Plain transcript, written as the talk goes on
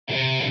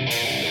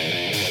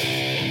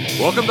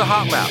Welcome to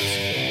Hot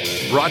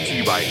Laps, brought to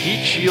you by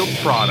Heat Shield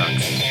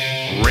Products.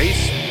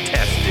 Race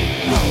testing.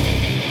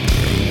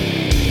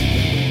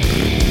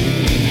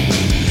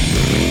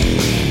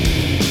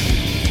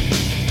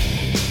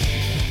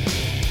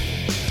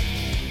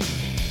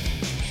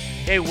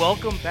 Hey,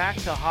 welcome back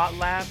to Hot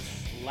Laps,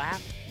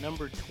 lap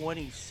number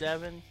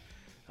 27.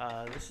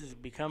 This is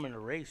becoming a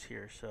race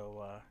here,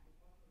 so,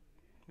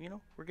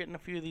 we're getting a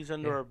few of these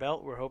under our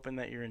belt. We're hoping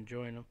that you're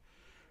enjoying them.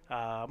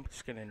 I'm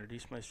just going to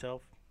introduce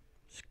myself.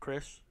 It's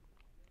Chris.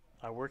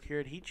 I work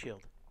here at Heat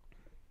Shield.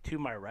 To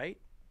my right,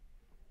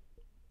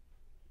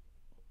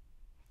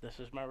 this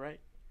is my right.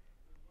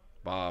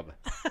 Bob.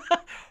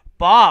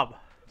 Bob.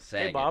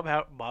 Saget. Hey, Bob.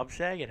 Bob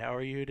Saget. How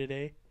are you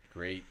today?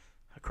 Great.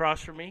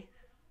 Across from me.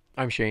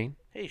 I'm Shane.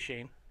 Hey,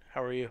 Shane.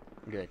 How are you?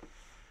 Good.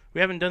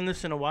 We haven't done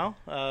this in a while,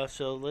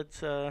 so let's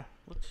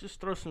just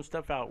throw some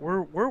stuff out.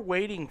 We're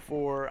waiting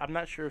for. I'm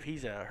not sure if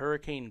he's a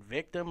hurricane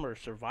victim or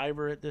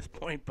survivor at this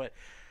point, but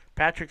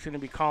Patrick's going to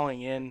be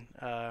calling in.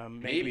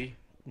 Maybe.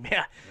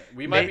 Yeah.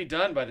 We might be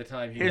done by the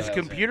time His dials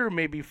computer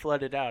may be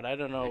flooded out. I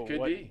don't know It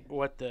could be.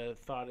 what the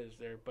thought is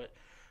there, but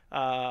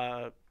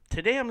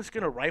today I'm just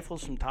going to rifle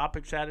some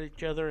topics at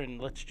each other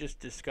and let's just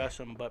discuss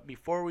them. But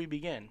before we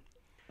begin,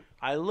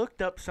 I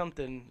looked up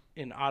something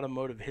in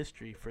automotive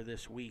history for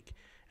this week,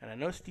 and I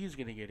know Steve's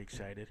going to get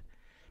excited.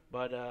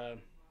 But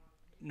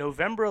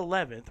November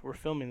 11th, we're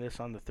filming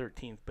this on the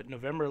 13th, but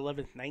November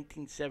 11th,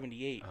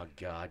 1978. Oh,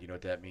 God. You know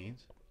what that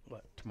means?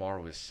 What?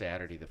 Tomorrow is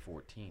Saturday the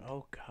 14th.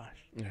 Oh, gosh.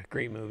 Yeah,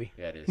 great movie.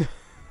 Yeah, it is.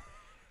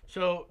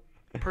 So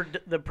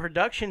the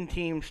production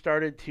team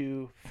started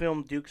to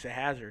film Dukes of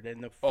Hazzard,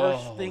 and the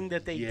first thing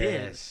that they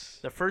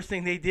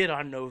did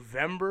on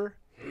November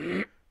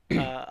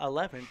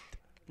 11th,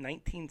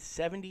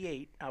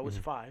 1978, I was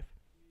 5,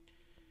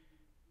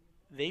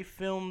 they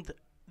filmed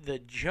the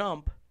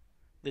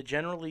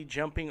generally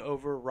jumping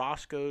over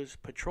Roscoe's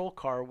patrol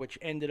car, which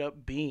ended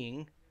up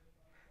being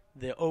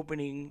the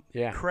opening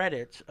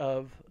credits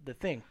of the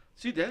thing.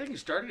 See, that thing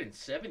started in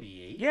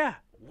 78? Yeah.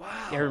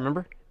 Wow. Yeah,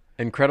 remember?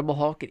 Incredible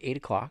Hulk at 8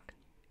 o'clock,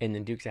 and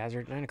then Dukes of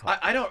Hazzard at 9 o'clock.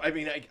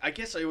 I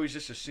guess I always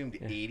just assumed the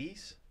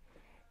 80s.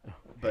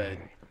 But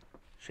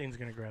Shane's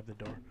going to grab the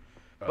door.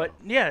 But,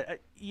 yeah,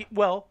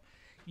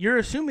 you're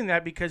assuming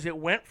that because it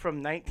went from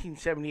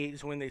 1978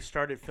 is when they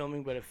started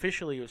filming, but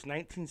officially it was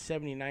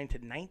 1979 to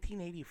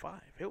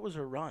 1985. It was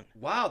a run.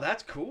 wow,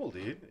 that's cool,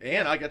 dude.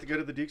 And I got to go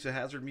to the Dukes of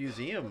Hazzard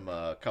Museum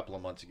a couple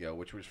of months ago,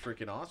 which was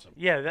freaking awesome.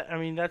 Yeah,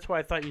 that's why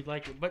I thought you'd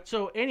like it. But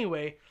so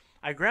anyway,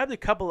 I grabbed a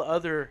couple of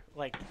other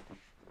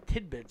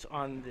tidbits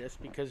on this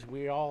because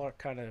we all are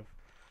kind of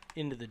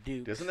into the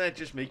Dukes. Doesn't that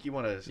just make you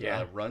want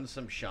to run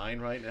some Shine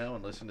right now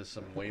and listen to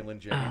some Waylon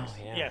Jennings?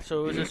 Oh, Yeah,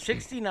 so it was a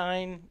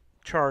 69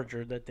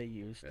 Charger that they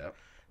used. Yep.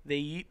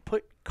 They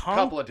put A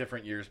couple of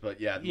different years,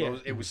 but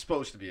it was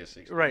supposed to be a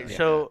 60. Right,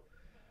 so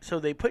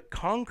they put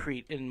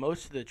concrete in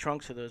most of the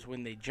trunks of those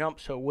when they jump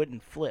so it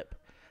wouldn't flip.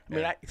 I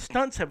mean,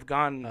 stunts have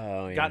gotten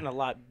a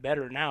lot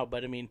better now,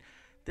 but I mean,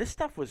 this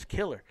stuff was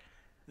killer.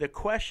 The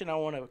question I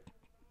want to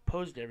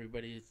pose to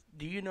everybody is,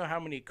 do you know how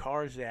many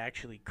cars they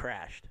actually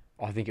crashed?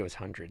 Oh, I think it was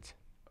hundreds.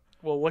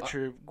 Well, what's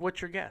your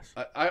guess?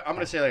 I'm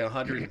going to say like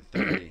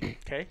 130.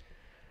 Okay.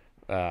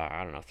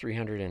 I don't know,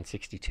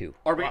 362.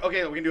 Are we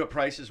okay? We can do a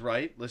Price is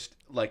Right. Let's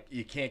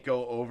you can't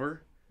go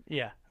over.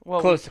 Yeah.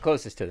 Well,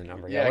 Closest to the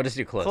number. Yeah, we'll just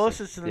do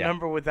closest to the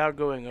number without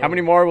going over. How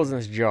many marbles in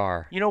this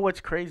jar? You know what's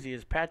crazy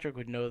is Patrick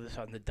would know this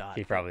on the dot.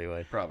 He probably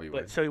would. Probably would.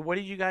 But so what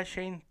did you guys,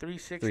 Shane?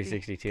 360?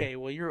 362. Okay,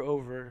 well, you're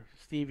over.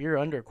 Steve, you're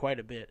under quite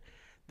a bit.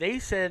 They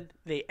said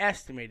they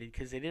estimated,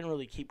 because they didn't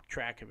really keep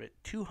track of it,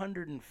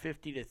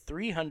 250 to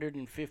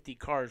 350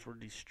 cars were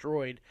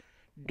destroyed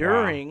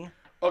during...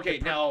 Okay,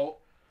 now,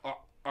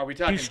 are we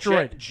talking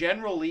Destroyed.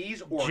 General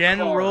Lee's or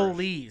General cars?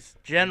 Lee's.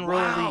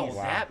 Wow, Lee's.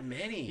 that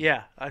many?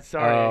 Yeah, I'm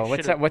sorry.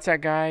 What's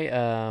that guy?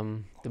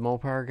 The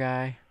Mopar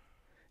guy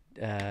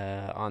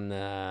on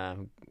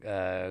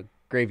the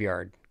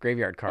graveyard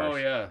cars. Oh,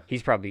 yeah.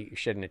 He's probably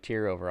shedding a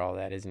tear over all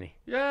that, isn't he?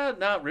 Yeah,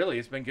 not really.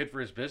 It's been good for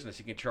his business.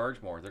 He can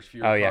charge more. There's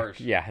fewer cars.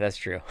 Yeah, that's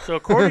true. So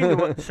according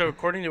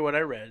to what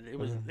I read, it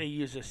was they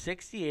used a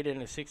 68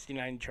 and a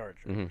 69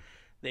 Charger. Mm-hmm.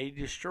 They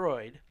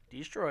destroyed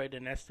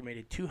an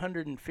estimated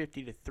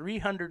 250 to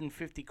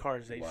 350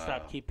 cars. They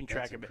stopped keeping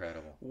track of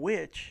incredible. it,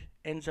 which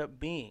ends up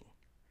being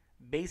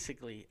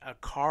basically a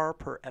car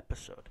per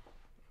episode.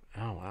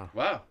 Oh, wow.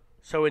 Wow.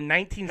 So in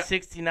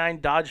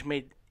 1969, Dodge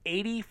made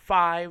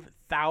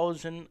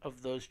 85,000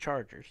 of those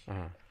Chargers. Uh-huh.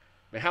 I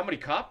mean, how many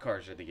cop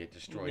cars did they get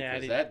destroyed? Yeah,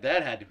 Because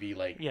that had to be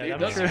those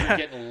sure things were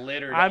getting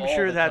littered. I'm all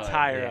sure the that's time.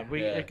 higher up.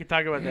 We could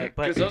talk about that,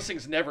 but because those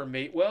things never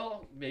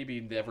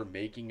never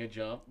making a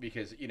jump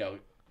because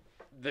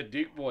the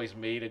Duke boys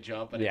made a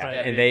jump and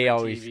and they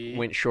always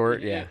went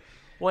short. Yeah.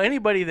 Well,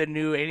 anybody that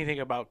knew anything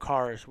about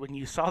cars, when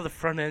you saw the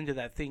front end of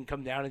that thing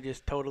come down and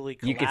just totally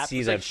collapse,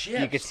 you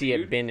could see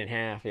it bend in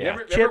half. Yeah.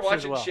 Remember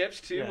watching well.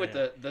 Chips too with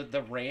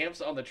the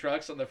ramps on the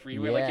trucks on the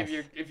freeway. Yes.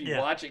 Like if you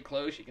watch it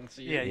close, you can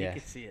see it. Yeah, you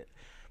can see it.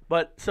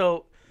 But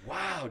so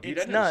wow, dude,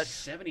 it's I know nuts.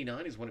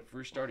 79 is when it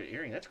first started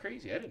airing. That's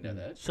crazy. I didn't know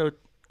that. So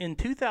in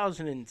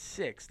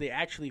 2006, they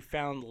actually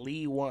found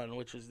Lee 1,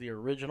 which is the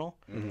original,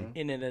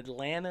 in an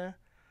Atlanta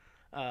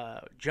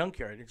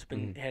junkyard.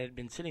 Had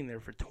been sitting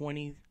there for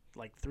 3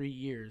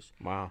 years.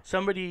 Wow.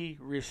 Somebody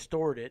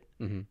restored it,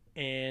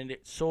 and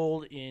it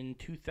sold in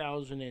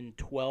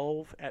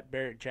 2012 at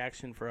Barrett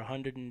Jackson for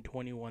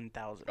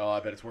 $121,000. Oh, I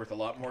bet it's worth a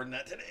lot more than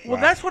that today.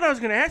 Well, that's what I was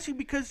going to ask you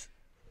because,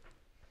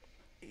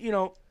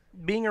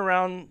 being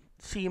around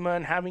SEMA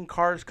and having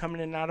cars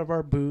coming in and out of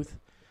our booth,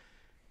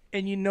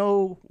 and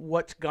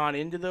what's gone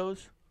into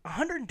those,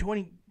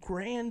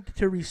 $120,000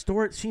 to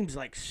restore it seems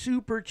like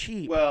super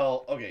cheap.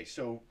 Well, okay,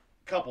 so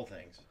couple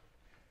things.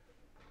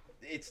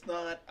 It's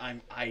not.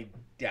 I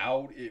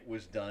doubt it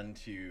was done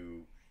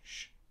to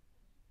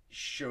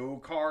show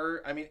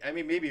car. I mean,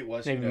 maybe it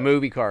was. Maybe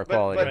movie car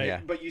quality. But, yeah.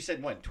 But you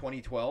said when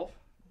 2012.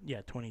 Yeah,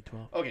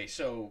 2012. Okay,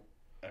 so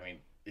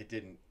it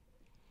didn't.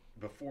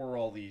 Before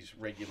all these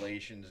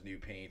regulations, new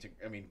paints.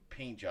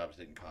 Paint jobs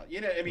didn't cost.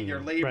 Your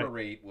labor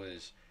rate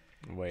was.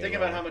 Think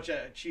about how much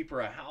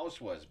cheaper a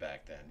house was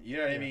back then. You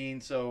know what I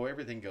mean? So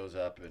everything goes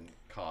up in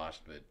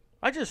cost, but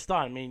I just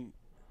thought.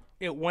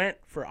 It went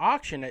for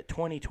auction at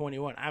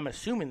 2021. I'm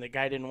assuming the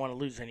guy didn't want to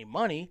lose any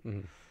money.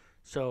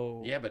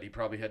 So yeah, but he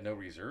probably had no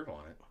reserve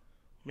on it.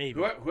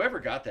 Maybe whoever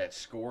got that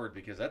scored,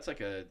 because that's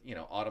like a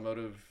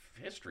automotive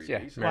history. Yeah.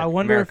 Basically. Well,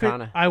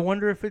 I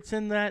wonder if it's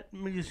in that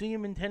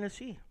museum in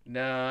Tennessee.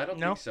 No, I don't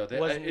think so.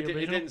 Wasn't it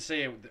didn't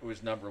say it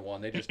was number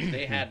one.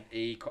 They had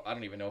I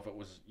don't even know if it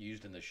was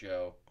used in the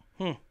show.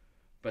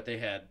 But they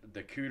had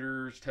the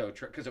Cooters tow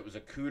truck because it was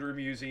a Cooter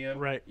museum,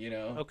 right?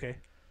 Okay.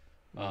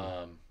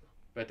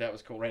 But that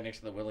was cool, right next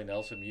to the Willie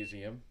Nelson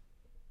Museum.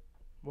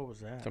 What was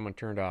that? Someone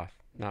turned off.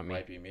 Not me.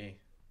 Might be me.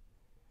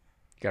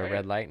 You got a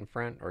red light in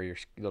front, or your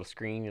little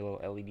screen, your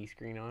little LED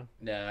screen on?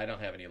 Nah, I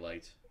don't have any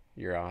lights.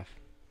 You're off.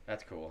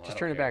 That's cool. Just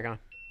turn it back on.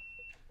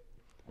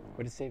 What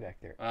did it say back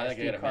there? I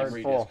think I got a card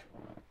memory full. disc.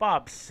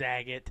 Bob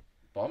Saget.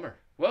 Bummer.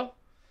 Well,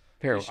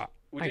 Here,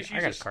 I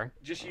got a card.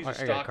 Just use I a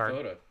got a stock card.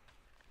 photo.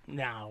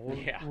 Now, We'll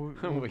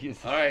use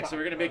All right, so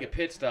we're gonna make a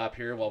pit stop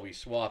here while we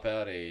swap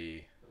out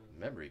a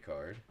memory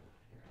card.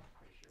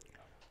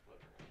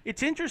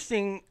 It's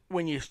interesting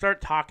when you start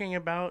talking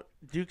about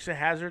Dukes of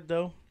Hazzard,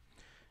 though,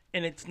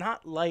 and it's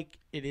not like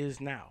it is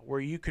now,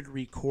 where you could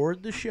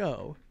record the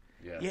show.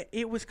 Yeah,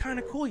 it was kind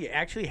of cool. You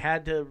actually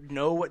had to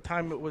know what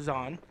time it was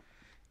on,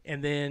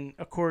 and then,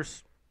 of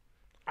course,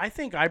 I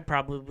think I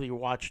probably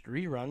watched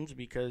reruns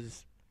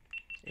because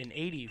in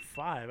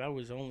 '85 I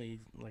was only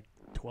like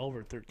 12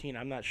 or 13.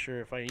 I'm not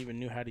sure if I even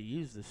knew how to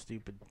use this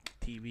stupid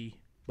TV,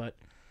 but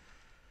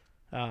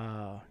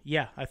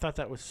yeah, I thought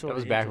that was That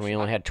was back when we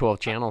only had 12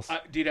 channels.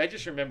 Dude, I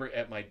just remember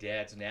at my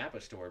dad's Napa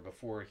store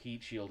before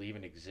Heat Shield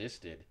even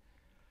existed,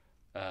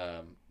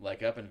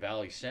 like up in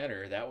Valley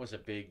Center, that was a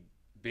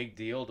big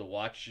deal to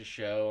watch the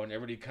show, and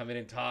everybody come in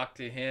and talk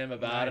to him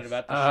about it,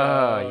 about the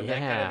show, and that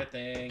kind of a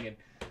thing. And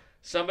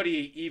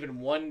somebody even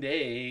one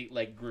day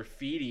like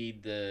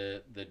graffitied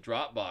the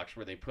drop box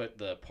where they put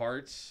the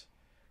parts,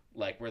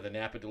 like where the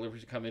Napa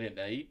deliveries come in at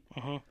night.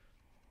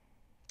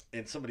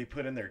 And somebody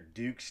put in their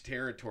Duke's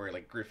territory,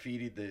 like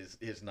graffitied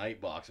his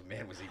night box. And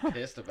man, was he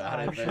pissed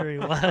about it. I'm sure he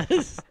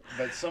was.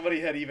 But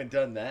somebody had even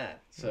done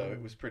that, so it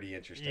was pretty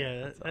interesting.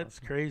 Yeah, that's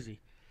crazy.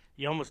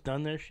 You almost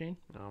done there, Shane?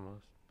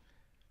 Almost.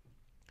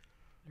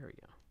 There we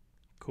go.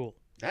 Cool.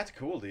 That's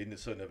cool, dude.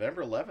 So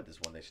November 11th is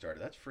when they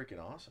started. That's freaking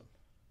awesome.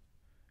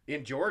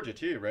 In Georgia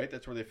too, right?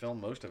 That's where they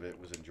filmed most of it.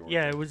 Was in Georgia.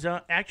 Yeah, it was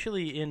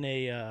actually in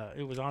a.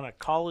 It was on a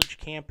college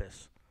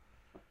campus.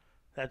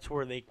 That's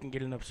where they can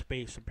get enough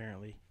space,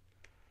 apparently.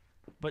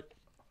 But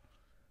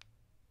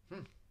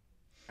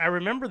I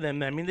remember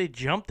them. I mean, they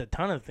jumped a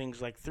ton of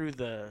things, like through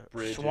the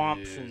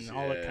swamps and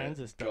all that kinds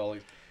of stuff.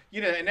 Gullies.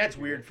 And that's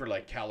weird for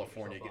like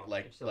California,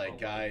 like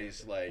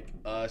guys like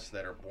us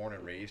that are born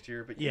and raised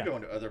here. But you go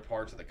into other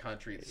parts of the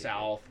country, the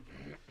South,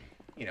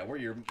 where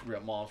your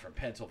mom's from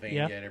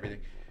Pennsylvania and everything.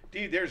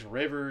 Dude, there's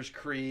rivers,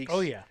 creeks. Oh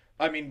yeah.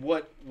 I mean,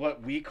 what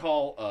we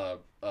call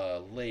a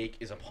lake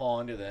is a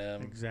pond to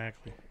them.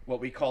 Exactly. What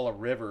we call a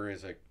river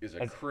is a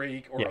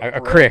creek or a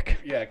brook. crick.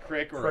 Yeah, a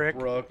crick or a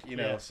brook.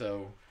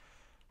 So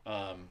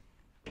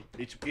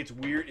it's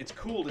weird. It's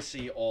cool to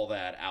see all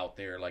that out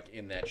there, like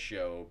in that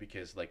show,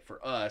 because like for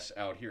us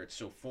out here, it's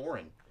so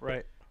foreign.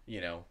 Right.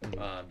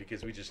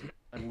 Because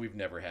we've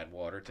never had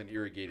water. It's an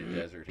irrigated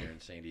desert here in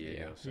San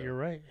Diego. Yeah, so you're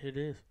right. It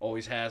is.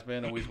 Always has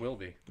been, always will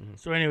be.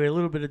 So anyway, a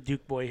little bit of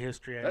Duke Boy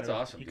history. That's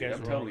awesome, dude.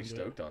 I'm totally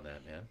stoked on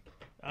that,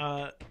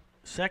 man.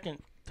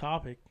 Second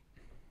topic.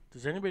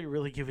 Does anybody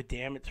really give a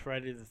damn it's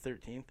Friday the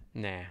 13th?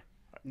 Nah.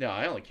 No,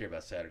 I only care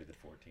about Saturday the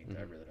 14th.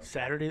 I really don't.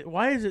 Saturday?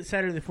 Why is it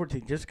Saturday the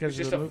 14th? Just because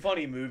it's just a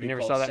funny movie. You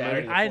never called saw that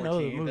Saturday movie? The 14th. I know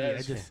the movie.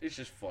 It's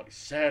just funny.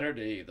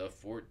 Saturday the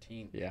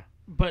 14th. Yeah.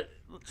 But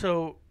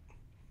so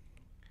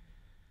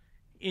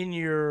in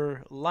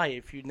your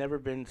life, you've never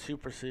been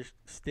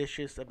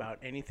superstitious about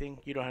anything?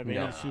 You don't have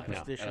any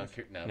superstitions?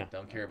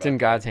 Don't care about It's in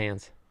God's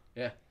hands.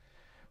 Yeah.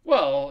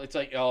 Well, it's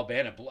like, oh,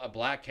 man, a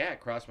black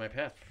cat crossed my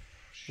path.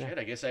 Shit,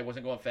 I guess I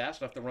wasn't going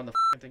fast enough to run the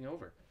thing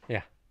over.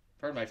 Yeah.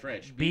 Pardon my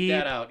French. Beat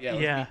that out. Yeah,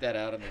 let's beat that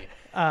out of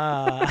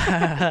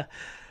me.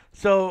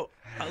 So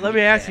let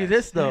me ask you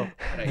this though.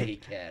 I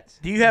hate cats.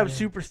 Do you have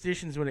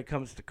superstitions when it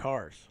comes to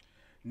cars?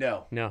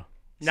 No.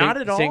 Not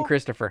at all? St.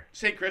 Christopher.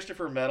 St.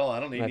 Christopher medal.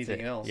 I don't need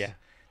anything else. Yeah.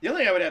 The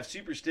only thing I would have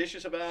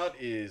superstitious about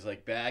is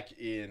like back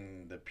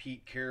in the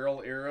Pete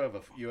Carroll era of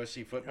a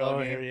USC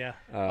football game. Yeah.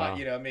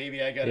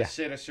 Maybe I got to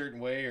sit a certain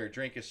way or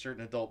drink a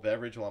certain adult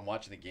beverage while I'm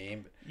watching the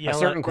game. A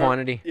certain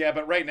quantity. Yeah,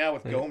 but right now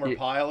with Gomer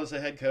Pyle as the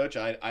head coach,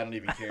 I don't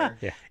even care.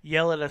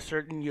 Yell at a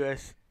certain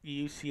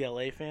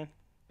UCLA fan.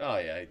 Oh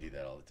yeah, I do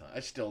that all the time. I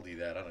still do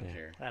that. I don't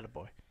care.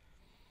 Attaboy.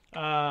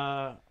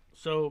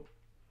 So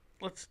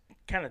let's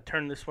kind of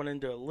turn this one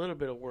into a little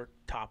bit of work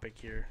topic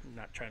here. I'm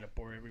not trying to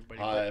bore everybody.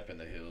 High up in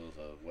the hills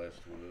of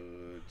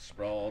Westwood,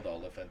 sprawled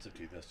all offensive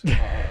to the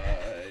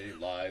sky,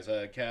 lies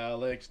a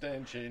Cal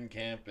Extension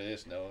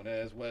campus known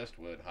as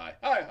Westwood High.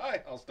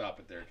 Hi. I'll stop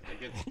it there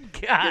because it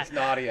gets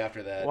naughty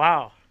after that.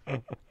 Wow.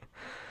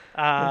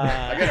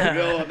 I got a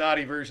real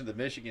naughty version of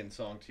the Michigan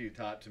song too,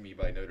 taught to me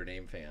by Notre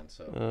Dame fans.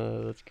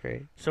 So that's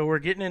great. So we're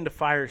getting into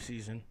fire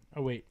season.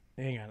 Oh wait,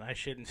 hang on. I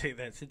shouldn't say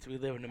that since we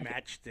live in a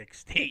matchstick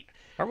state.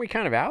 Aren't we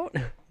kind of out?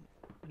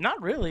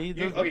 Not really.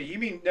 You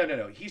mean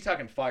no? He's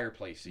talking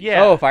fireplace season.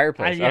 Yeah. Oh,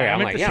 fireplace. Yeah,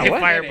 I'm like,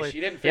 what? Fireplace. You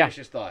didn't finish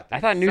his thought.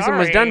 I thought Newsom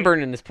was done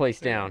burning this place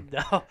down.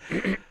 No.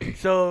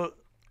 So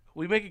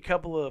we make a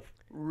couple of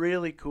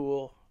really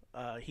cool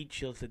heat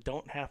shields that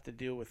don't have to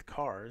deal with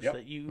cars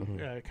that you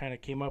kind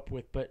of came up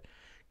with. But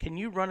can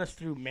you run us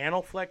through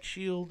Mantleflex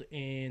Shield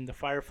and the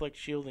Fireflex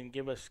Shield and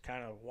give us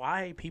kind of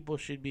why people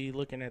should be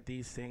looking at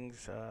these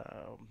things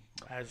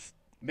as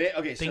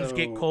things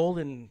get cold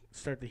and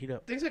start to heat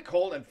up? Things get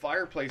cold and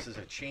fireplaces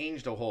have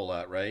changed a whole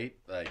lot, right?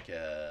 Like,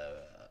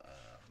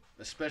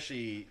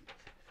 especially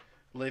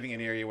living in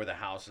an area where the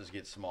houses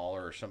get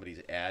smaller or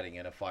somebody's adding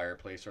in a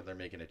fireplace or they're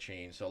making a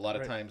change. So a lot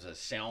of times a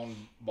sound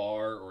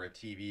bar or a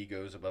TV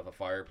goes above a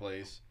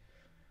fireplace.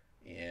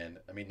 And,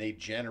 I mean, they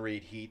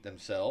generate heat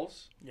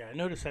themselves. Yeah, I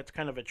noticed that's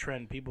kind of a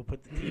trend. People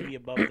put the TV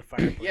above the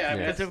fireplace. Yeah,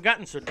 because they've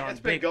gotten so darn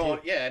big.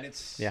 And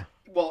it's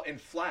well, and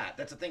flat.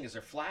 That's the thing is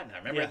they're flat now.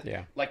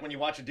 Remember, like when you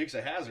watch a Dukes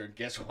of Hazzard,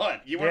 guess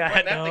what? You weren't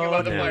putting that thing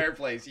above the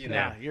fireplace, you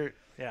know.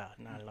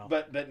 Not at all.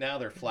 But now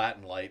they're flat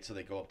and light, so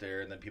they go up there,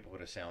 and then people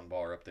put a sound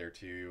bar up there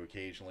too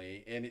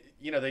occasionally, and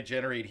they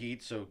generate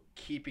heat, so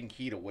keeping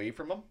heat away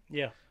from them.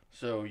 Yeah.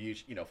 So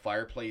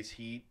fireplace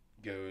heat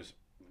goes.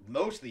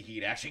 Most of the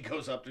heat actually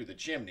goes up through the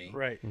chimney.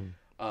 Right.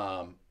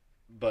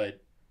 But,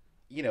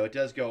 it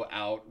does go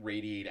out,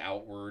 radiate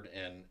outward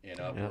and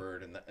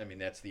upward. And I mean,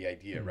 that's the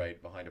idea,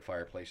 right, behind a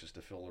fireplace is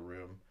to fill a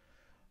room.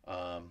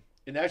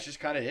 And that's just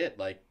kind of it.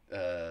 Like,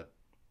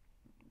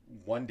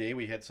 one day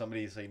we had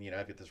somebody saying,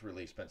 I've got this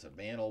really expensive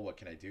mantle. What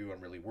can I do?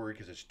 I'm really worried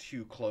because it's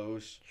too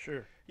close.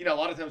 Sure. A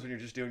lot of times when you're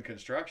just doing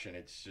construction,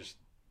 it's just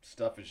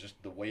stuff is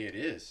just the way it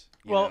is.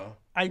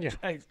 I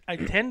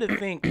tend to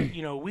think,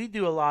 we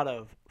do a lot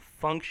of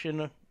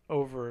function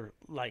over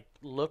like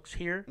looks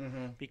here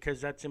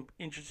because that's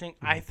interesting.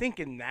 I think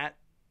in that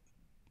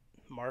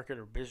market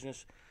or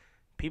business,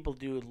 people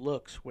do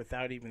looks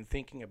without even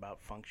thinking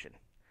about function.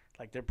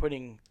 Like they're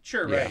putting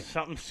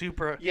something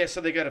super. Yeah,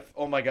 so they got to.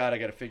 Oh my God, I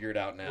got to figure it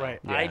out now. Right,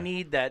 yeah. I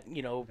need that.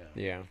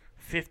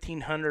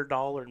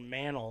 $1,500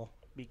 mantle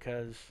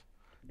because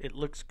it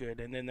looks good,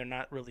 and then they're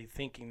not really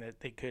thinking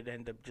that they could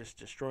end up just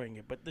destroying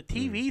it. But the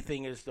TV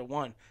thing is the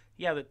one.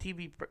 Yeah, the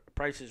TV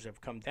prices have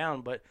come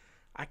down, but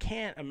I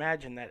can't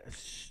imagine that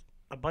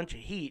a bunch of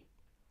heat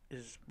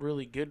is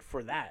really good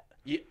for that.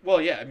 Yeah, well,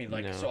 yeah, I mean,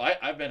 so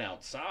I've been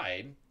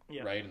outside,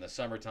 right, in the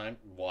summertime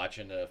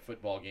watching a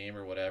football game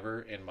or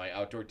whatever, and my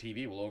outdoor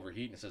TV will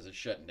overheat and it says it's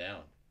shutting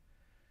down.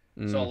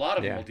 So a lot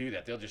of them will do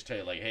that. They'll just tell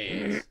you, like,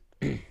 hey,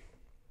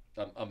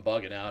 I'm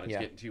bugging out. It's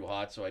getting too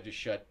hot, so I just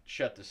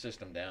shut the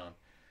system down.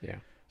 Yeah.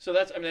 So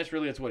that's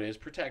what it is.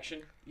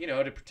 Protection,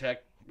 to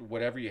protect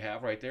whatever you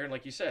have right there. And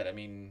like you said, I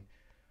mean,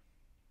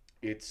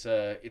 it's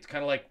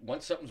kind of like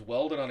once something's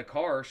welded on a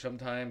car,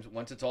 sometimes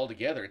once it's all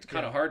together, it's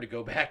kind of hard to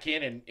go back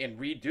in and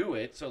redo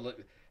it. So the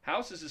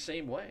house is the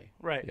same way.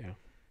 Right. Yeah.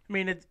 I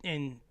mean, at the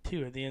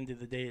end of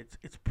the day,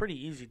 it's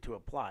pretty easy to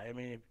apply. I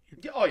mean,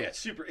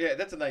 super. Yeah,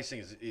 that's a nice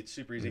thing. It's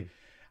super easy.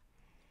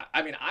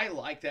 I mean, I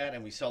like that,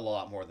 and we sell a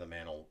lot more of the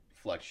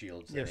Mantleflex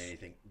shields than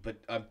anything. But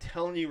I'm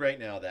telling you right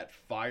now, that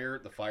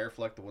the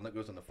Fireflex, the one that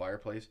goes on the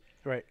fireplace,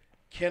 right?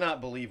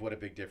 Cannot believe what a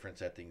big difference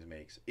that thing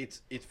makes.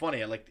 It's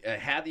funny. I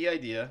had the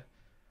idea,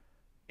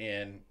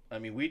 and I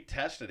mean, we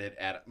tested it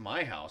at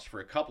my house for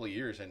a couple of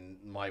years, and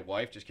my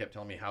wife just kept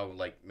telling me how,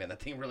 like, man,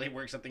 that thing really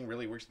works. That thing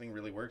really works. That thing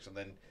really works. And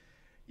then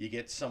you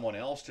get someone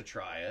else to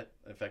try it.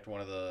 In fact,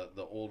 one of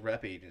the old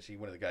rep agency,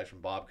 one of the guys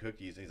from Bob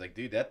Cookies, and he's like,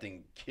 dude, that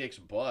thing kicks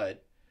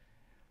butt.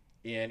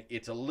 And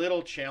it's a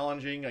little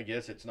challenging. I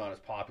guess it's not as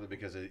popular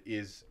because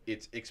it's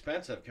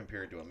expensive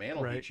compared to a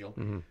mantle heat shield.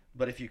 Mm-hmm.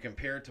 But if you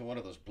compare it to one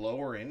of those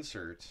blower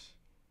inserts,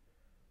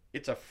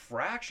 it's a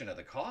fraction of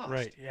the cost.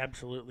 Right,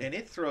 absolutely. And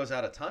it throws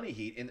out a ton of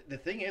heat. And the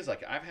thing is,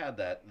 like, I've had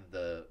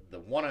the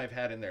one I've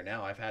had in there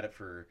now, I've had it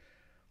for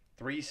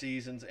 3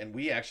 seasons, and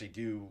we actually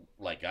do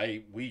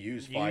we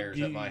use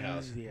fires at my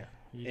house. Yeah,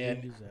 you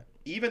and do use that.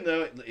 Even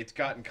though it's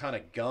gotten kind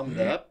of gummed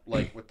up,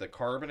 like with the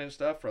carbon and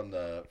stuff from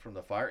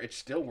the fire, it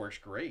still works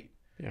great.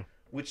 Yeah.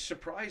 Which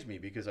surprised me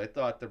because I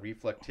thought the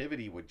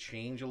reflectivity would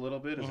change a little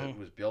bit as it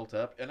was built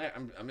up, and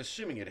I'm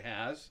assuming it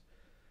has,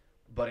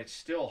 but it's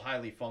still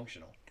highly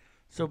functional.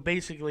 So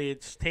basically,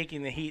 it's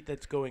taking the heat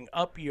that's going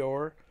up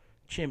your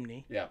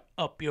chimney,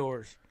 up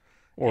yours,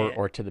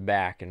 or to the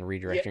back and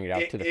redirecting it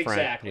out to the front.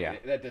 Exactly.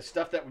 Yeah. The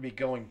stuff that would be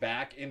going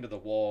back into the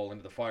wall,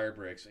 into the fire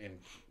bricks, and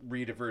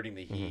rediverting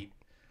the heat.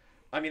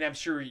 I mean, I'm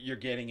sure you're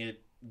getting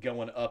it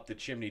going up the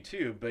chimney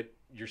too, but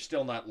you're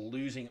still not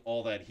losing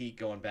all that heat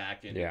going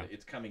back, and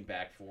it's coming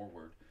back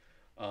forward.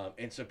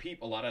 And so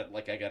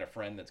I got a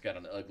friend that's got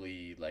an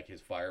ugly,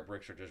 his fire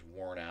bricks are just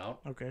worn out.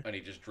 Okay. And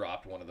he just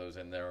dropped one of those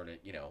in there, and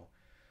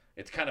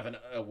it's kind of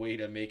a way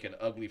to make an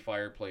ugly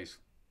fireplace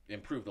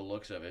improve the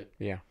looks of it.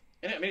 Yeah.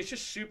 And I mean, it's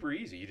just super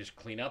easy. You just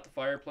clean out the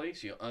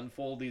fireplace, you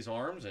unfold these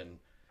arms, and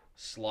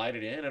slide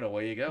it in, and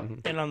away you go.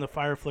 And on the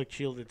Fireflick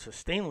shield, it's a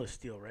stainless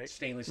steel, right?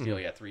 Stainless steel,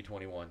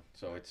 321.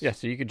 So it's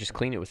so you could just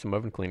clean it with some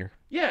oven cleaner.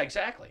 Yeah,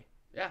 exactly.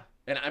 Yeah,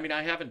 and I mean,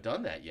 I haven't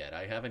done that yet.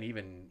 I haven't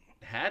even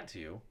had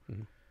to.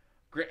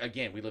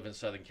 Again, we live in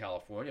Southern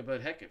California,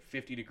 but heck, at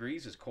 50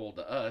 degrees is cold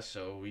to us,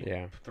 so we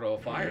throw a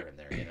fire in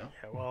there, Yeah,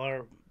 well,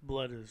 our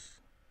blood is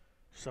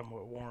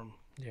somewhat warm.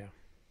 Yeah.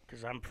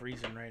 Because I'm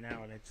freezing right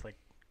now, and it's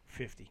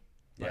 50.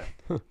 Yeah.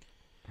 All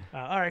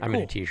right, I'm cool.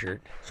 in a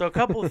t-shirt. So a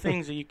couple of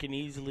things that you can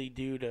easily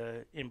do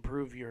to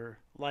improve your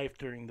life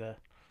during the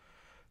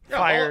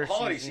fire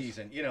holiday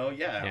seasons.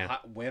 season.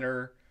 Hot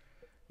winter,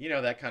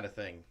 that kind of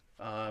thing.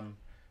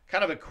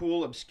 Kind of a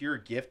cool, obscure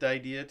gift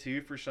idea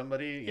too for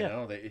somebody. You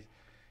know,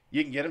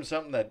 you can get them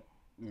something that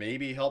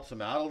maybe helps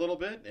them out a little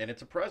bit, and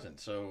it's a present,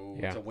 so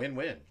it's a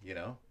win-win.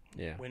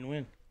 Yeah.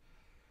 Win-win.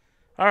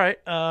 All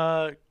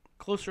right,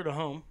 closer to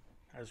home,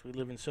 as we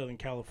live in Southern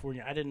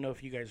California. I didn't know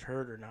if you guys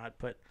heard or not,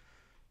 but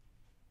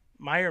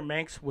Meyer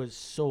Manx was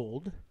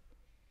sold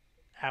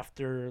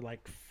after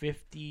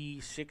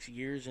 56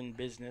 years in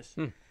business.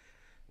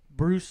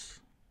 Bruce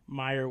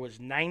Meyer was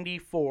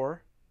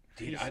 94.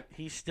 Dude,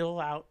 he's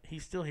still out.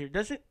 He's still here.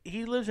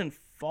 He lives in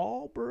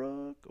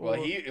Fallbrook?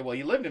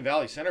 He lived in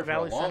Valley Center for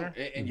a long time.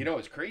 And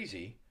it's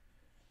crazy.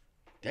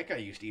 That guy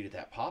used to eat at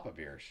that Papa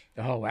Bear's.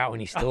 Oh, wow,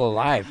 and he's still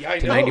alive I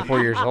to know.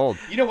 94 years old.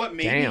 You know what?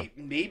 Damn.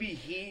 Maybe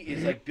he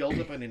is built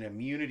up in an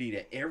immunity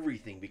to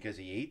everything because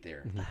he ate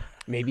there.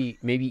 Maybe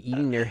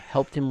eating there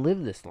helped him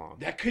live this long.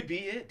 That could be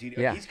it, dude.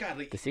 Yeah, He's got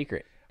the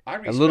secret.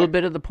 A little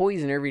bit of the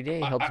poison every day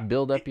helps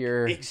build up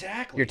your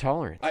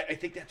tolerance. I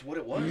think that's what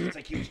it was. It's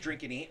like he was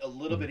drinking a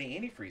little bit of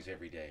antifreeze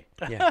every day.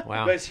 Yeah,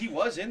 wow. Because he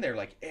was in there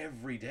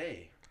every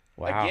day.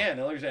 Wow. Again,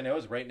 the only reason I know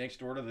is right next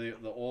door to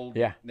the old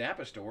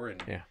Napa store.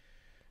 And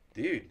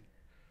dude,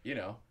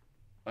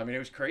 I mean, it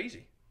was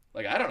crazy.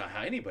 I don't know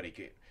how anybody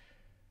could.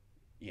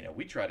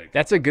 We try to.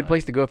 That's a good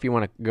place to go if you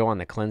want to go on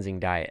the cleansing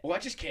diet. Well, I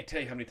just can't tell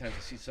you how many times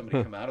I see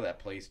somebody come out of that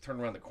place, turn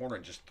around the corner,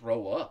 and just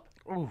throw up.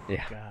 Oh,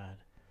 yeah. God.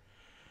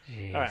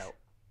 Jeez. All right,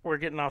 we're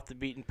getting off the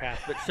beaten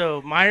path. But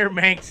so Meyer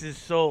Manx is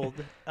sold.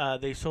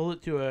 They sold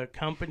it to a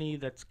company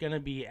that's going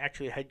to be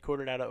actually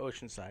headquartered out of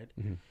Oceanside.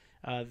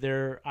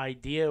 Their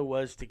idea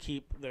was to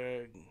keep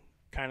the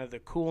kind of the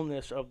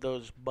coolness of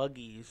those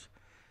buggies,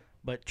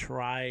 but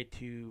try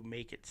to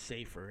make it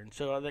safer. And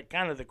so the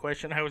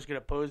question I was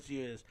going to pose to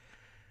you is,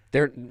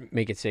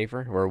 make it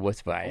safer, or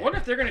what's by it? I wonder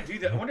if they're going to do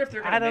that. I wonder if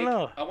they're going to. I don't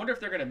know. I wonder if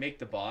they're going to make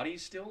the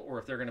bodies still, or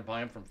if they're going to buy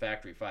them from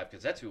Factory 5,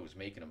 because that's who was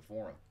making them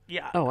for him.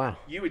 Yeah. Oh wow.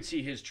 You would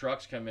see his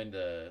trucks come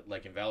into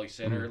in Valley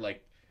Center,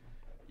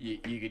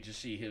 you could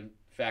just see him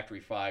Factory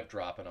 5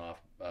 dropping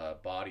off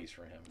bodies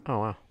for him. Oh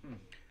wow.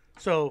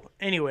 So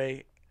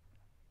anyway,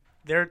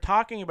 they're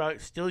talking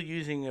about still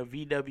using a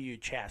VW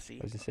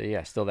chassis. I was gonna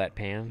say still that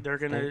pan. They're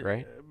gonna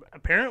right?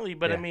 Apparently,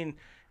 but I mean,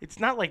 it's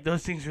not like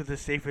those things are the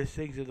safest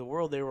things in the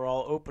world. They were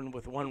all open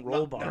with one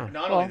roll bar.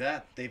 Not only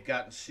that, they've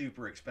gotten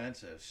super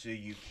expensive, so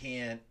you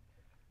can't.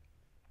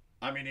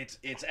 I mean, it's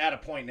at a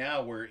point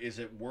now where is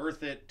it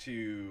worth it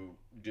to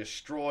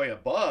destroy a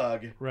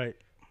bug, right?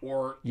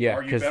 Or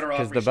are you better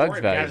off the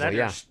bug's restoring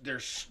valuable?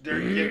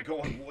 They're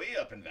going way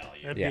up in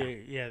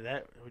value.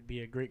 That would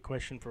be a great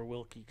question for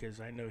Wilkie, because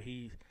I know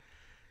he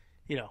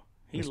Mr.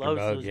 loves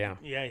Bug, those.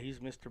 yeah, he's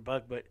Mr.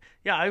 Bug. But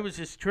I was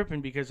just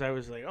tripping because I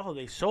was like, oh,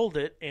 they sold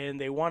it and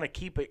they want to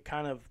keep it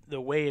kind of the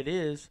way it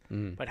is.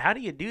 But how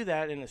do you do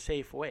that in a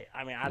safe way?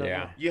 I mean, I don't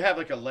know. You have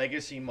a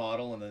legacy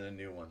model and then a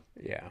new one.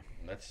 Yeah,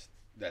 and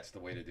that's the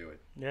way to do it.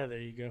 Yeah, there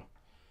you go.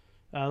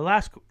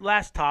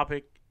 Last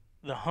topic,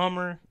 the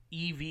Hummer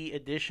EV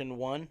Edition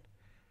 1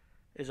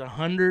 is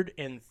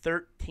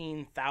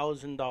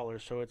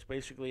 $113,000. So it's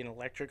basically an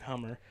electric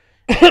Hummer.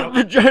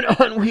 Vagina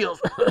on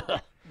wheels.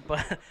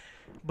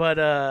 But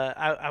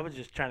I was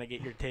just trying to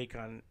get your take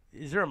on,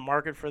 is there a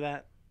market for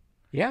that?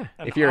 Yeah,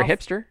 if you're a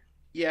hipster.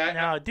 Yeah.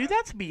 No, dude,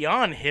 that's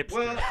beyond hipster.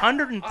 Well,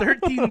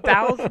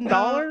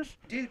 $113,000.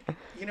 Dude,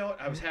 you know what?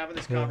 I was having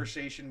this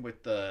conversation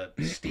with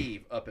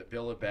Steve up at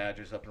Bill of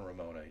Badges up in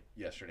Ramona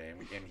yesterday,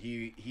 and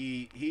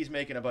he's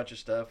making a bunch of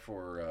stuff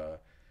for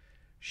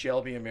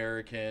Shelby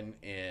American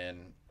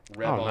and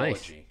Rebology. Oh,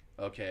 nice.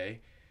 Okay,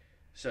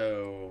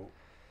 so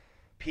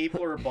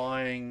people are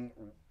buying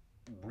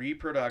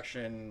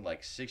reproduction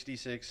like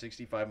 66,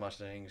 65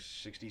 Mustangs,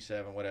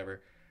 67,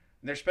 whatever.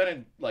 And they're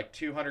spending like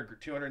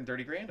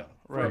 230 grand on them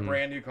for a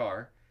brand new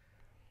car.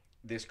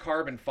 This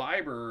carbon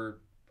fiber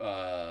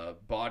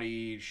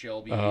body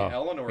Shelby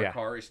Eleanor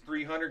car is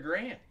 300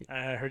 grand.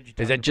 I heard you.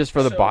 Is that just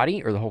for the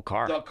body or the whole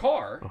car? The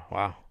car. Oh,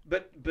 wow.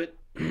 But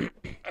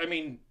I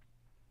mean,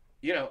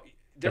 you know,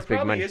 there That's big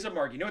probably money. is a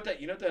market. You know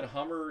what that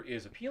Hummer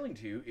is appealing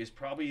to is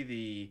probably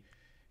the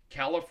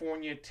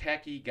California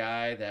techie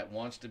guy that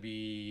wants to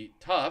be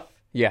tough.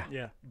 Yeah.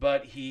 Yeah.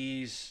 But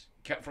he's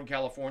from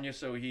California,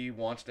 so he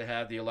wants to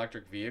have the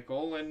electric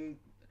vehicle, and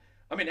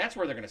I mean that's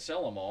where they're going to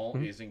sell them all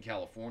is in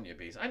California.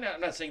 Based, I'm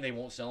not saying they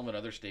won't sell them in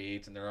other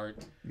states, and there aren't.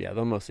 Yeah,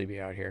 they'll mostly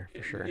be out here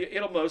for sure.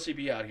 It'll mostly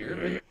be out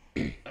here,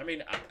 but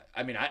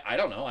I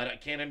don't know. I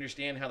can't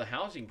understand how the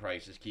housing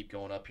prices keep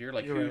going up here.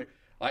 Like You're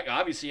right.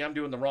 Obviously I'm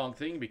doing the wrong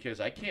thing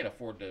because I can't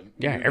afford to.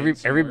 Yeah, move in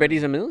somewhere.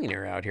 everybody's a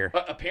millionaire out here.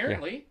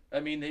 Apparently,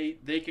 I mean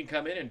they can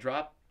come in and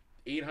drop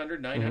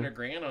 800, 900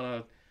 grand on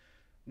a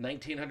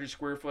 1,900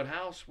 square foot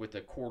house with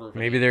a quarter of an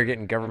Maybe acre. they're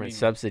getting government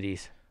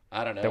subsidies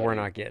I don't know. that we're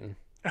not getting.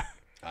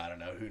 I don't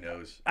know. Who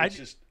knows?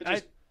 It's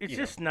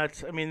just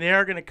nuts. I mean, they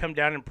are going to come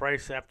down in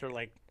price after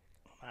like,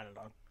 I don't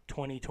know,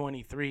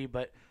 2023.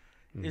 But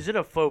is it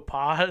a faux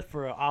pas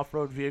for an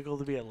off-road vehicle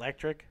to be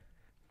electric?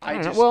 I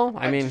don't know. Well,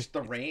 I mean, just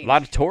the range. a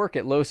lot of torque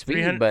at low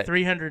speed, but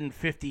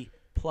 350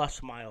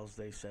 plus miles,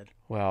 they said.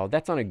 well,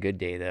 that's on a good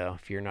day though.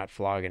 If you're not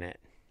flogging it,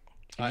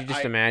 could you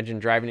just imagine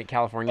driving it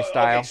California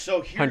style, Okay,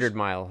 so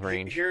 100-mile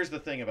range? Here's the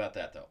thing about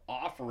that though.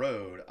 Off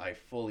road, I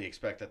fully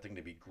expect that thing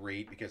to be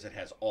great because it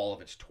has all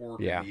of its torque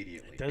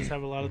immediately. It does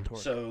have a lot of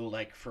torque. So,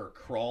 like for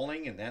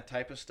crawling and that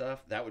type of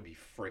stuff, that would be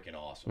freaking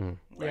awesome,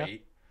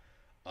 right?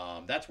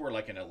 That's where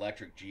like an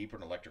electric Jeep or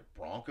an electric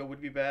Bronco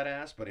would be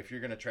badass. But if you're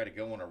going to try to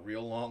go on a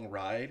real long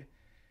ride,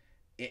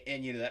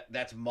 and you know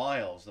that's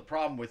miles. The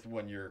problem with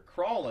when you're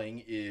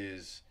crawling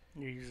is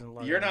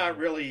you're not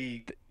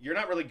really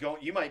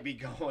going. You might be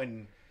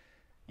going.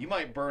 You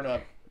might burn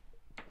up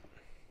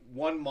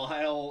 1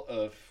 mile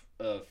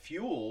of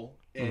fuel,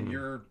 and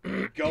you're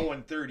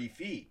going 30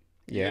 feet.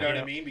 Yeah. You know what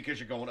I mean? Because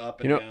you're going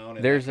up and You know, down.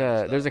 And there's that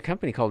kind of there's a stuff.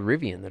 company called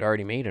Rivian that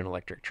already made an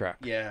electric truck.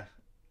 Yeah.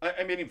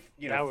 I mean,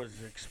 you know, that was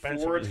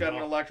expensive. Ford's as got an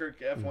well.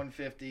 electric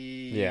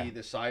F-150. Yeah.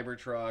 The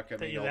Cybertruck. I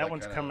mean, all that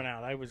one's kinda, coming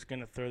out. I was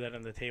gonna throw that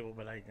on the table,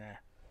 but I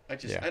I mean,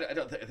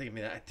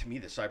 to me,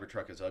 the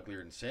Cybertruck is uglier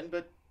than sin,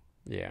 but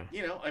Yeah.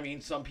 you know, I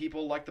mean, some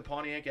people like the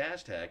Pontiac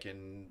Aztec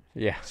and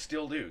Yeah.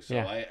 still do. So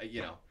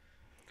Yeah.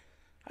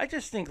 I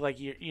just think like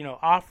you know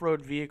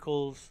off-road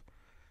vehicles,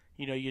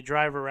 you know, you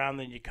drive around,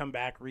 then you come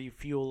back,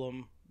 refuel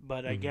them.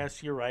 But I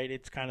guess you're right.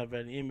 It's kind of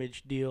an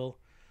image deal,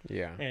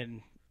 Yeah.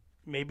 and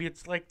maybe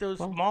it's like those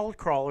mall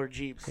crawler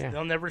Jeeps. Yeah.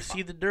 They'll never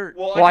see the dirt.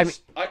 Well,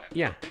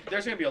 yeah.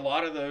 There's going to be a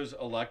lot of those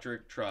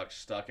electric trucks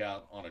stuck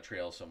out on a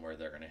trail somewhere.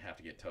 They're going to have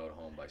to get towed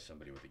home by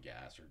somebody with a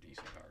gas or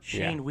diesel car.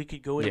 Shane, we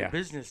could go into Yeah.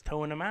 business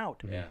towing them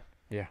out. Yeah.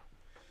 Yeah.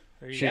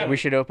 There you go. We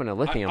should open a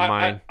lithium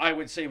mine. I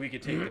would say we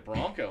could take the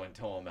Bronco and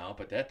tow them out,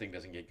 but that thing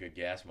doesn't get good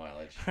gas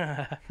mileage.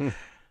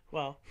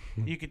 Well,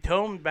 you could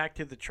tow them back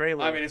to the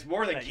trailer. I mean, it's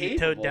more than that you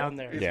capable. towed down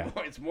there.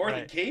 It's more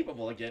than Right.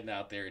 capable of getting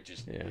out there. It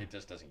just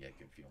doesn't get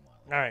good fuel mileage.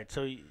 All right,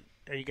 so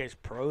are you guys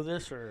pro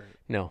this or?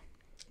 No.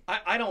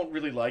 I don't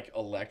really like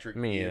electric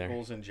Me either.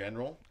 vehicles in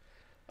general,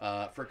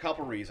 for a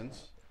couple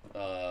reasons.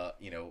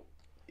 You know,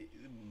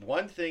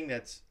 one thing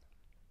that's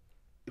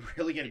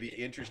really going to be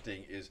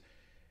interesting is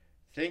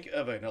think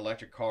of an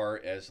electric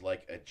car as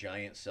like a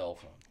giant cell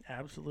phone.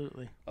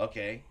 Absolutely.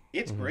 Okay,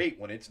 it's great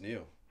when it's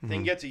new.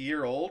 Thing gets a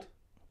year old,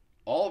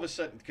 all of a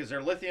sudden, because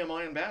they're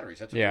lithium-ion batteries.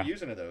 That's what they're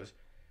using to those.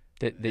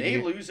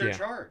 They lose their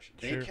charge.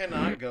 They Sure.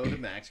 cannot go to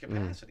max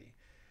capacity.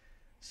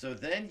 So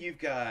then you've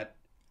got,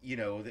 you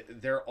know,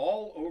 they're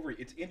all over.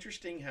 It's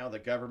interesting how the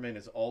government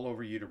is all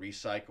over you to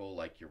recycle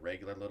like your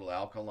regular little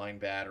alkaline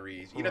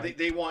batteries. You know,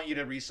 they want you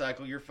to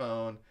recycle your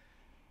phone.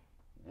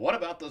 What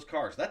about those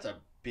cars? That's a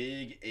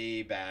big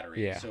A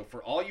battery. Yeah. So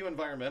for all you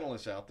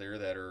environmentalists out there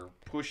that are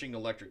pushing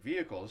electric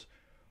vehicles,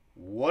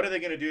 what are they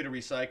going to do to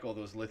recycle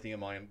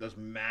those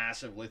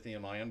massive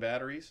lithium-ion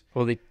batteries?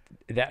 Well,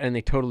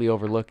 they totally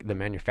overlook the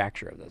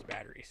manufacture of those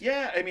batteries.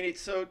 Yeah, I mean, it's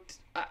so.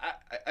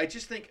 I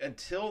just think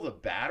until the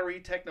battery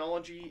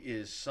technology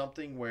is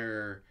something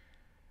where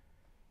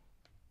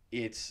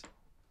it's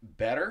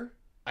better,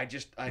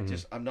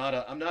 I'm not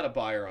a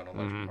buyer on an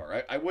electric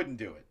car. I wouldn't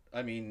do it.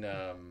 I mean,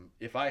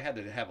 if I had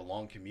to have a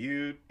long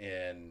commute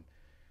and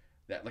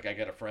that, like, I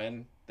got a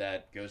friend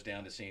that goes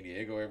down to San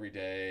Diego every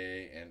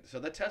day, and so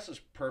the Tesla's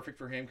perfect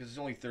for him because it's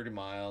only 30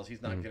 miles.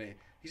 He's not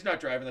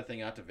driving the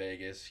thing out to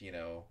Vegas, you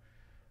know.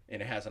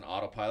 and it has an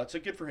autopilot. So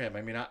good for him.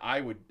 I mean,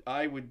 I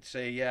would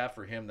say, yeah,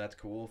 for him that's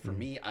cool. For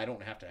me, I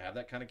don't have to have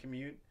that kind of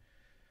commute.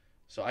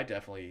 So I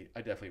definitely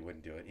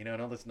wouldn't do it. You know,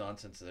 and all this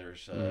nonsense.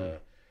 There's,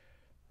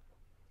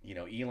 you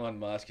know, Elon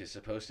Musk is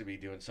supposed to be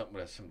doing something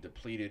with some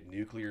depleted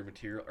nuclear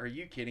material. Are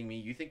you kidding me?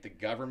 You think the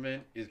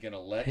government is going to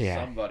let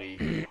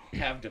somebody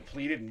have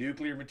depleted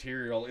nuclear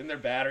material in their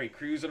battery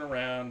cruising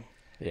around?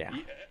 Yeah.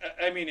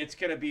 I mean, it's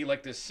going to be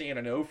like this San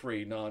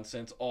Onofre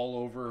nonsense all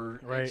over.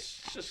 Right.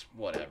 It's just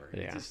whatever.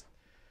 Yeah.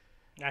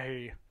 I hear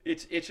you.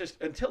 It's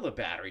just until the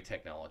battery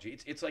technology.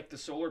 It's like the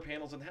solar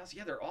panels in the house.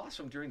 Yeah, they're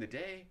awesome during the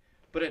day.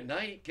 But at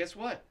night, guess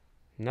what?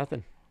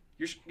 Nothing.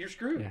 You're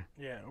screwed. Yeah.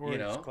 Yeah, or You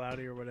it's know?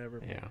 cloudy or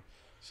whatever. Yeah.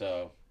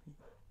 So,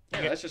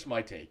 yeah, that's just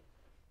my take.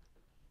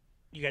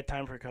 You got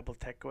time for a couple of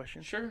tech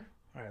questions? Sure.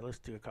 All right, let's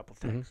do a couple of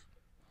techs.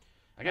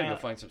 I got to go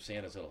find some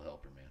Santas that'll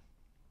help her, man.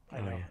 I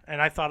know. yeah.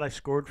 And I thought I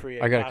scored for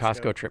you. I got at a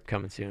Costco trip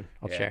coming soon.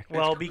 I'll Yeah. check.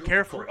 Well, be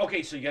careful.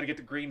 Okay, so you got to get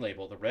the green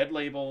label. The red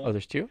label. Oh,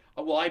 there's two?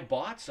 Well, I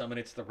bought some, and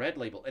it's the red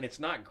label. And it's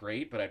not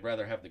great, but I'd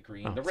rather have the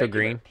green. Oh, The so regular,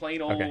 green?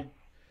 plain old. Okay.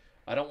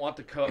 I don't want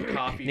the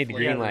coffee Need the flavor.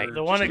 green light.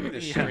 The one Just at- give me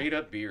the yeah. straight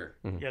up beer.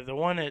 Yeah, the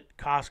one at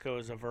Costco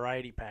is a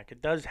variety pack.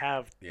 It does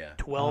have Yeah.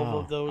 12 Oh,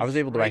 of those. I was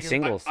able to buy regular-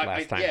 singles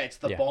last time. Yeah, it's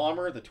the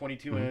bomber, the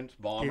 22-inch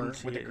bomber Didn't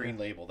see with the it, green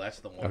yeah. label. That's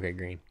the one. Okay,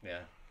 green. Yeah.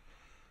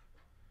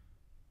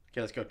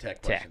 Okay, let's go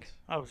tech Tech. questions.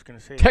 I was going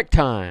to say Tech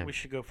time. we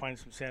should go find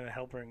some Santa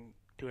helper and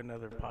do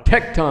another podcast.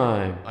 Tech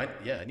time. I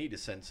need to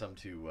send some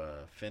to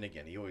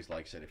Finnegan. He always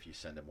likes it if you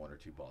send him 1 or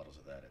 2 bottles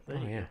of that There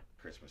at Oh, you yeah.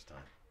 Christmas time.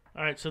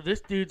 All right, so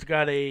this dude's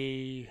got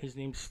his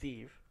name's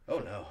Steve. Oh,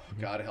 no.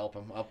 God help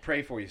him. I'll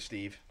pray for you,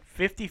 Steve.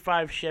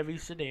 55 Chevy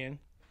sedan.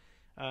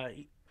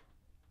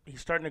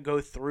 He's starting to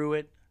go through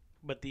it,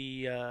 but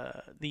the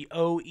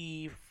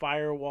OE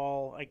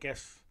firewall, I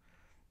guess,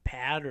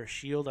 pad or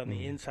shield on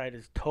the inside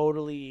is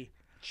totally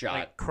Shot.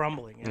 like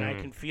crumbling, and I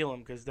can feel him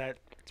because that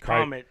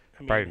probably- Comet.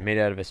 I mean, Probably made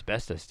out of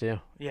asbestos, too.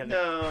 yeah,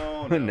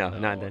 No, No,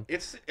 not then.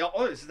 It's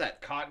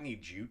that cottony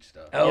jute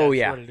stuff. Oh, that's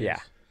yeah. what it Yeah.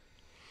 is.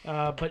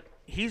 But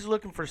he's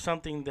looking for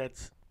something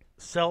that's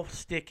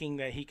self-sticking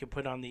that he can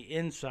put on the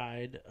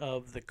inside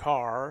of the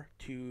car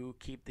to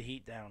keep the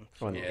heat down.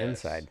 On the Yes.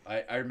 inside.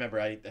 I remember,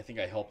 I think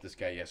I helped this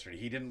guy yesterday.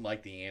 He didn't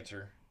like the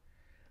answer,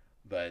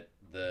 but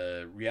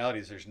the reality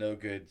is there's no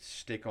good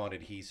stick-on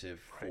adhesive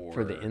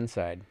For the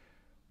inside.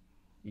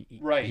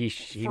 Right, He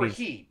for needs-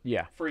 heat.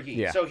 Yeah. For heat.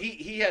 Yeah. So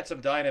he had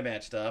some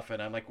Dynamat stuff,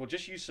 and I'm like, well,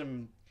 just use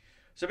some.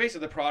 So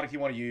basically, the product you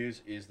want to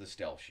use is the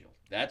Stealth Shield.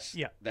 That's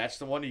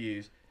the one to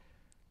use.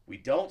 We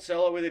don't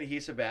sell it with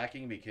adhesive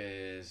backing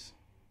because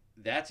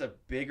that's a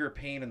bigger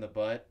pain in the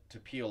butt to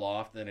peel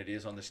off than it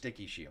is on the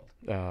sticky shield.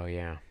 Oh,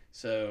 yeah.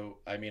 So,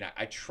 I mean,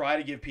 I try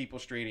to give people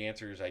straight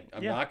answers.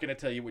 I'm not going to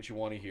tell you what you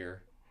want to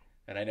hear.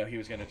 And I know he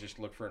was going to just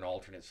look for an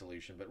alternate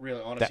solution. But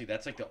really, honestly,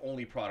 that's like the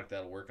only product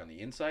that'll work on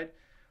the inside.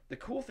 The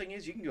cool thing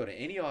is you can go to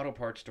any auto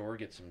parts store,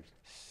 get some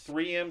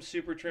 3M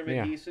Super Trim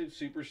adhesive,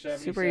 Super 77.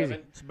 Super easy.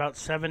 It's about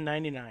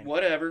 $7.99.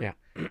 Whatever.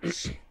 Yeah.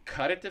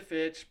 Cut it to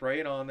fit, spray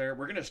it on there.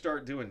 We're going to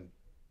start doing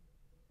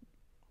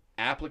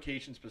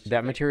application specific.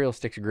 That material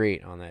sticks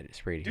great on that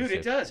spray adhesive. Dude,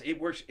 it does. It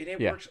works, and it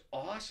Yeah. works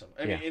awesome.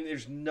 I Yeah. mean, and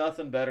there's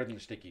nothing better than the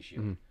sticky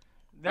shield. Mhm.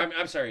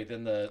 I'm sorry,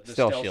 than the Stealth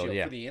Stealth shield, shield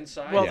yeah. for the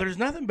inside. Well, Yeah. there's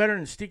nothing better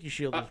than sticky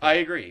shield. I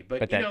agree, but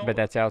But you that, know, but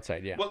that's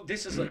outside, yeah. well,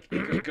 this is like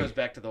it goes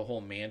back to the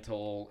whole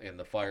mantle and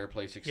the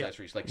fireplace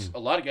accessories. Like Mm. a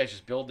lot of guys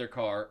just build their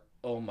car.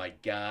 Oh my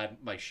God,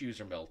 my shoes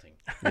are melting,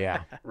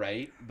 Yeah.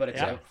 right? But it's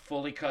Yeah. a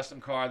fully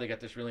custom car. They got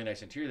this really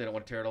nice interior. They don't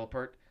want to tear it all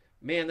apart.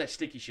 Man, that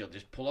sticky shield.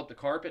 Just pull up the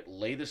carpet,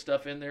 lay the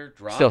stuff in there,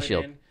 drop Stealth it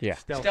shield. in. Yeah.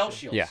 Stealth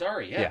shield. Yeah.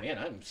 Sorry, yeah, Yeah. man,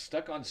 I'm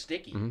stuck on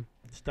sticky. Mhm.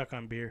 Stuck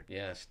on beer.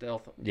 Yeah,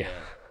 stealth. Yeah.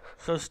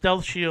 So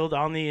stealth shield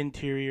on the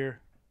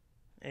interior,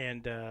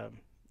 and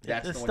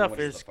That's this the one you stuff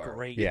want as is the fire.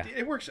 great. Yeah.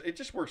 It works. It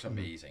just works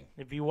amazing.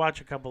 If you watch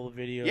a couple of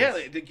videos, Yeah,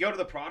 they go to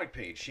the product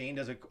page. Shane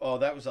does a. Oh,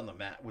 that was on the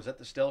mat. Was that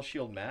the Stealth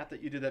Shield mat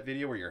that you did that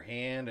video where your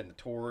hand and the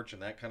torch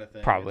and that kind of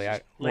thing? Probably. It's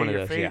just- lay One of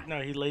your those, face. yeah.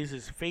 No, he lays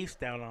his face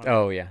down on it.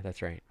 Oh, yeah,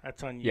 that's right.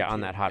 That's on YouTube. Yeah,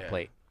 on that hot Yeah.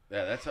 plate.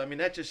 Yeah, that's. I mean,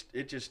 that just.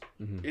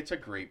 Mhm. It's a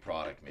great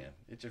product, man.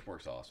 It just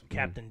works awesome.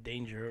 Captain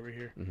Danger over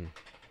here. Mhm.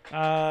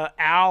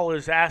 Al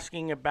is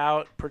asking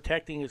about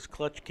protecting his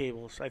clutch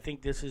cables. I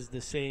think this is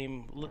the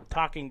same.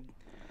 Talking,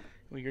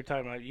 when you're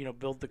talking about,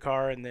 build the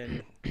car and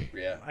then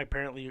Yeah.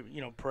 apparently,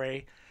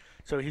 pray.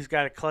 So he's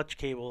got a clutch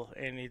cable,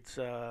 and he's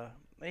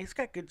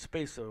got good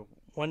space though,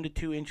 1 to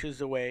 2 inches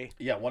away.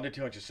 Yeah, 1 to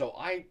 2 inches. So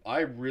I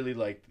really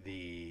like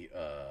the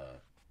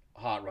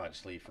hot rod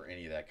sleeve for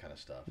any of that kind of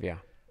stuff. Yeah.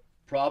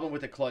 Problem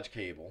with the clutch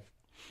cable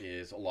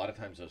is a lot of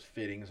times those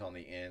fittings on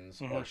the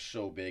ends are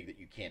so big that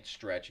you can't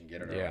stretch and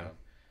get it Yeah. around.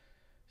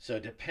 So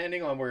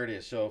depending on where it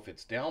is, so if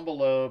it's down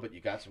below but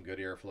you got some good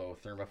airflow,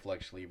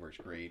 Thermoflex sleeve works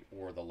great,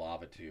 or the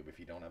lava tube if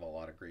you don't have a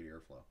lot of great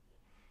airflow.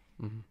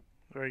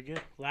 Very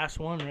good. Last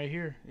one right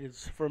here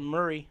is from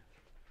Murray.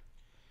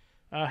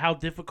 How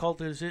difficult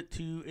is it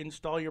to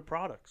install your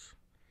products?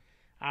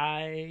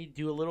 I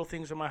do a little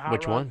things on my hot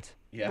Which rod. ones?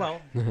 Yeah.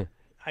 Well,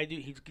 I do.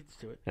 He gets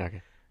to it.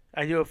 Okay.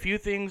 I do a few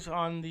things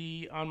on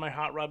my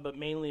hot rod, but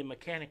mainly a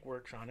mechanic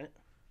works on it.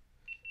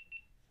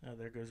 Oh,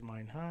 there goes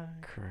Mine High.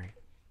 Correct.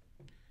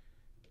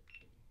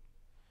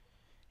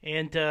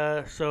 And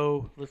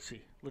so let's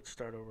see. Let's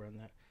start over on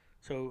that.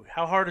 So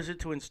how hard is it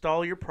to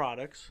install your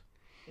products?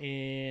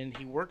 And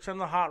he works on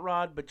the hot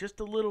rod, but just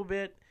a little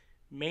bit.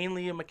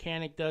 Mainly a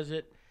mechanic does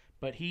it,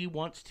 but he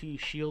wants to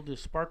shield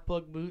his spark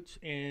plug boots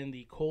and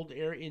the cold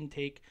air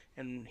intake.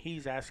 And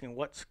he's asking,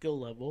 what skill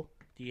level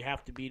do you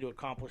have to be to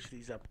accomplish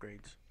these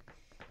upgrades?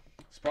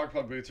 Spark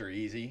plug boots are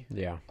easy.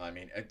 Yeah. I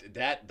mean,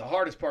 the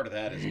hardest part of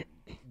that is,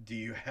 do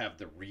you have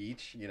the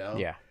reach? You know.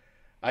 Yeah.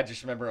 I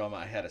just remember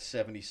I had a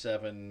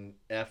 '77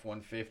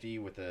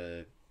 F-150 with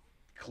a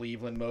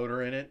Cleveland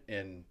motor in it,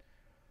 and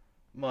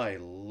my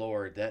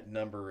Lord, that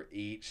number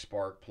 8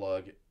 spark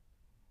plug.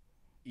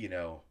 You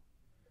know,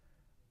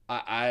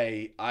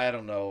 I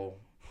don't know.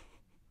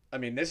 I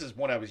mean, this is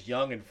when I was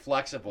young and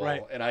flexible,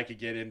 right, and I could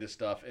get into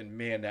stuff. And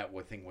man, that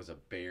thing was a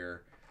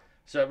bear.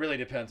 So it really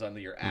depends on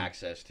your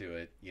access to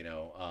it, you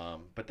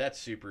know. But that's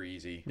super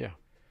easy. Yeah.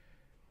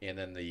 And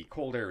then the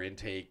cold air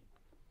intake,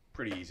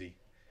 pretty easy.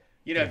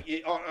 You know,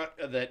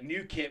 that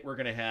new kit we're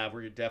going to have,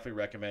 we definitely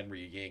recommend where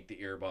you yank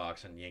the air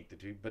box and yank the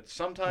tube. But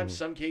sometimes,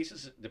 some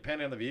cases,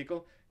 depending on the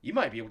vehicle, you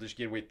might be able to just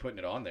get away with putting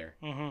it on there.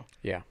 Mm-hmm.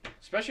 Yeah.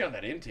 Especially on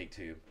that intake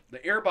tube.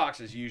 The air box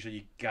is usually,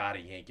 you got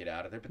to yank it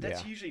out of there. But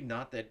that's usually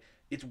not that.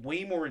 It's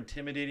way more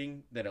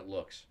intimidating than it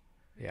looks.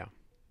 Yeah.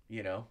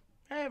 You know?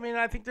 I mean,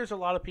 I think there's a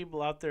lot of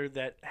people out there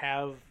that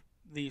have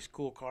these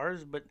cool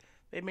cars, but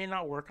they may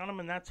not work on them,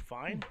 and that's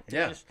fine.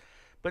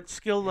 But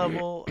skill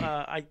level,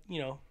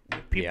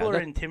 if people are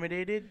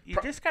intimidated, you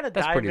just got to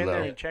dive in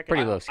there and check it out.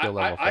 Pretty low skill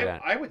level for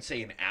that. I would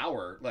say an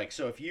hour. Like,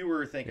 so if you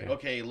were thinking,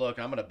 okay, look,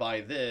 I'm going to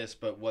buy this,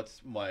 but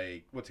what's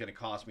going to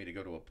cost me to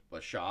go to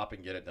a shop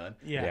and get it done?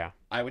 Yeah.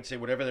 I would say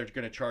whatever they're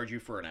going to charge you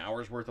for an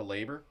hour's worth of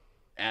labor,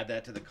 add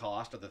that to the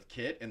cost of the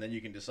kit, and then you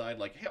can decide,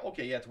 like, hey,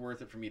 okay, yeah, it's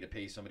worth it for me to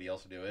pay somebody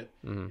else to do it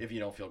if you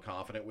don't feel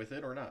confident with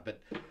it or not.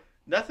 But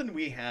nothing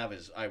we have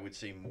is, I would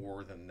say,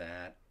 more than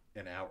that.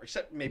 An hour,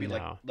 except maybe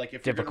like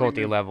if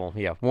difficulty level,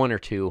 1 or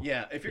 2.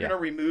 Yeah, if you're gonna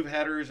remove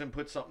headers and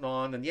put something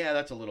on, then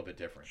that's a little bit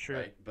different, sure.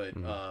 Right? But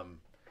well,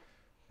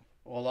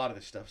 a lot of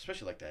this stuff,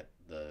 especially like that,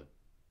 the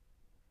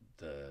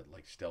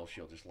like Stealth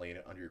Shield, just laying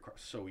it under your car,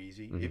 so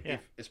easy.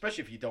 If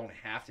especially if you don't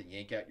have to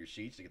yank out your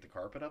seats to get the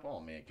carpet up. Oh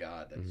man,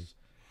 God,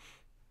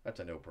 that's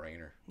a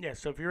no-brainer. Yeah.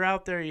 So if you're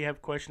out there, you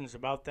have questions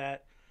about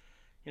that,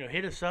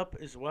 hit us up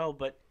as well.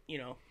 But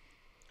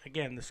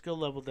again, the skill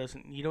level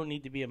you don't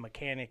need to be a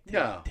mechanic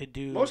to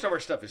do. Most of our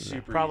stuff is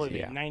super probably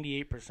easy.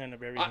 98%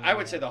 of everything. I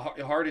would say the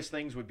hardest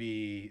things would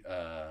be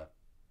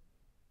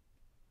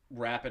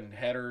wrapping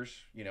headers,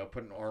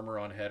 putting armor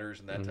on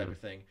headers and that type of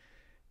thing.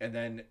 And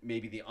then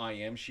maybe the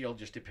IM shield,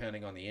 just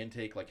depending on the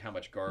intake, like how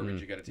much garbage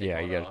you got to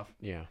take off.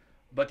 Yeah.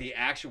 But the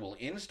actual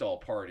install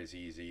part is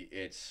easy.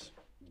 It's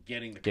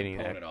getting the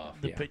component off.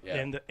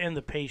 And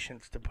the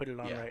patience to put it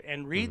on right.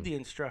 And read the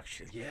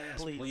instructions.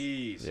 Yes,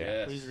 please.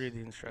 Yes. Please read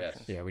the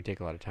instructions. Yes. Yeah, we take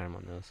a lot of time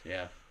on those.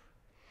 Yeah.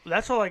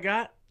 That's all I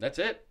got. That's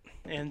it.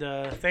 And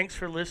thanks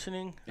for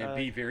listening. And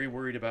be very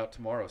worried about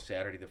tomorrow,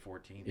 Saturday the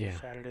 14th. Yeah.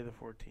 Saturday the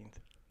 14th.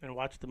 And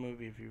watch the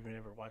movie if you've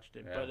never watched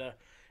it. Yeah. But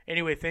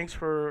anyway, thanks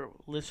for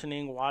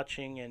listening,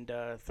 watching, and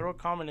throw a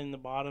comment in the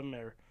bottom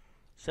or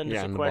send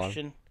us a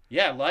question.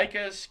 Yeah, like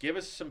us, give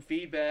us some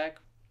feedback.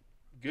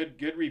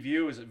 Good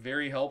review is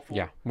very helpful.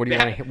 Yeah. What do you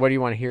want to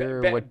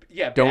hear? What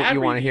don't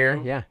you want to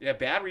hear? Yeah. Yeah,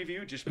 bad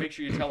review, just make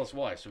sure you tell us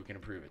why so we can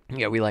improve it.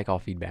 Yeah, we like all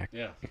feedback.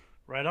 Yeah.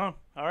 Right on.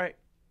 All right.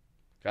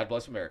 God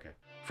bless America.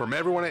 From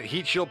everyone at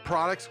Heat Shield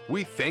Products,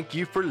 we thank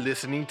you for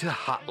listening to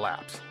Hot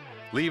Laps.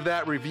 Leave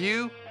that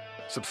review,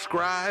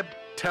 subscribe,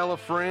 tell a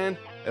friend,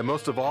 and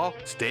most of all,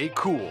 stay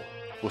cool.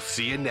 We'll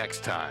see you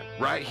next time,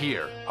 right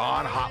here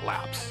on Hot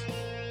Laps.